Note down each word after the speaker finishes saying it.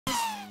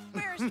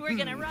First, we're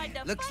gonna ride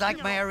the Looks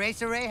like my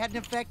eraser ray had an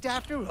effect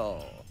after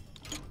all.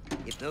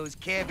 If those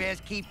Care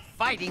Bears keep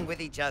fighting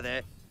with each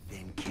other,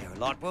 then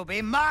Care-a-Lot will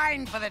be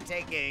mine for the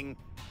taking.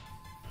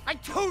 I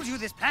told you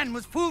this plan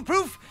was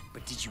foolproof,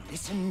 but did you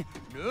listen?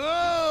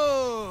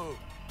 No!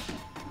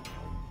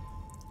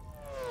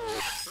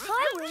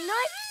 Hi,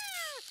 Wingnut.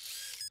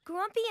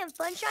 Grumpy and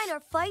Funshine are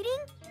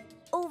fighting?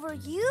 Over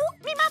you?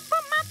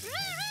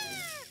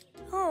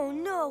 Oh,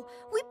 no.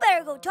 We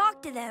better go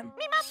talk to them.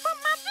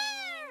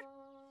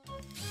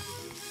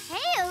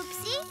 Hey,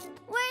 Oopsie.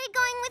 Where are you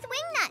going with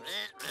Wingnut?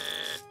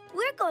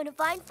 We're going to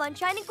find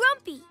Funshine and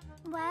Grumpy.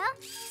 Well,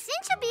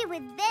 since you'll be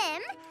with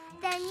them,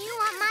 then you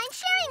won't mind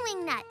sharing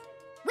Wingnut.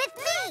 With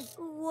me!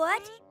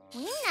 What?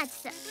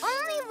 Wingnut's the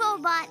only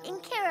robot in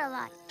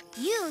Care-a-Lot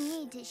you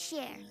need to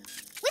share.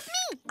 With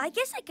me! I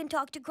guess I can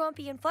talk to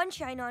Grumpy and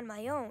Funshine on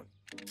my own.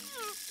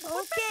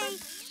 Okay,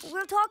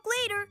 we'll talk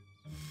later.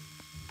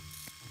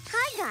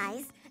 Hi,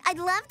 guys. I'd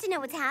love to know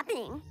what's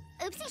happening.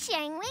 Oopsie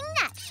sharing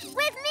Wingnut.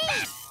 With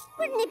me!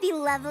 Wouldn't it be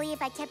lovely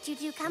if I kept you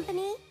two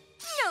company?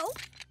 No.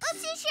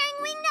 Oopsie sharing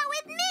Wingnut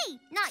with me,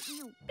 not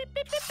you.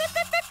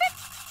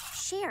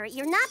 Cher,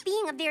 you're not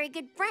being a very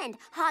good friend,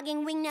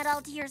 hogging Wingnut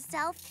all to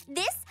yourself.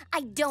 This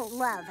I don't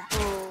love.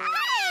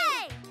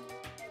 Hey!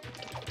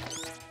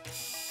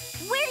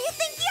 Where do you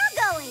think you're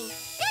going?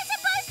 You're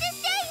supposed to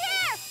stay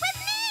here with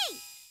me!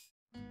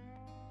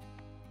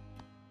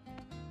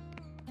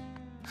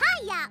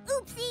 Hiya,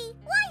 Oopsie.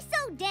 Why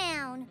so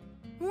down?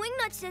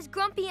 Wingnut says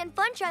Grumpy and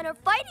Funshine are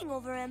fighting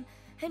over him,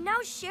 and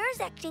now Cher's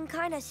acting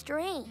kind of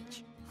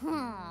strange.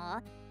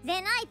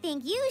 Then I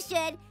think you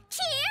should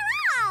cheer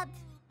up!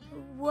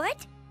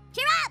 What?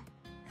 Cheer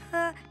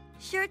up!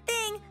 Sure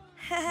thing.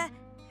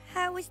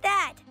 How was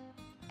that?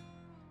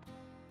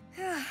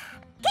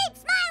 Keep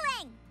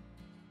smiling!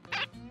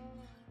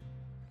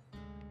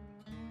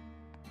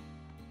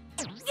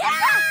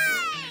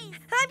 Yay!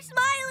 I'm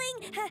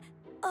smiling!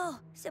 Oh,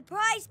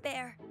 surprise,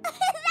 Bear. That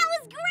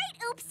was great,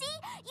 Oopsie!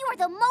 You are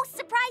the most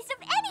surprised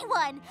of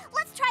anyone!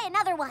 Let's try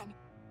another one.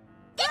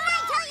 Didn't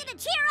I tell you to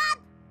cheer up?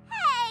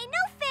 Hey,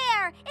 no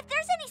fair! If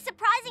there's any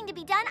surprising to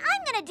be done,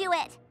 I'm gonna do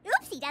it.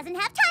 Oopsie doesn't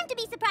have time to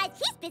be surprised.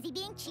 He's busy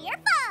being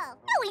cheerful.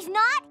 No, he's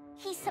not.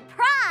 He's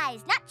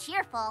surprised, not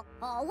cheerful.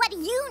 Oh, what do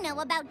you know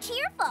about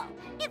cheerful?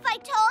 If I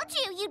told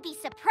you, you'd be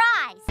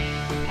surprised.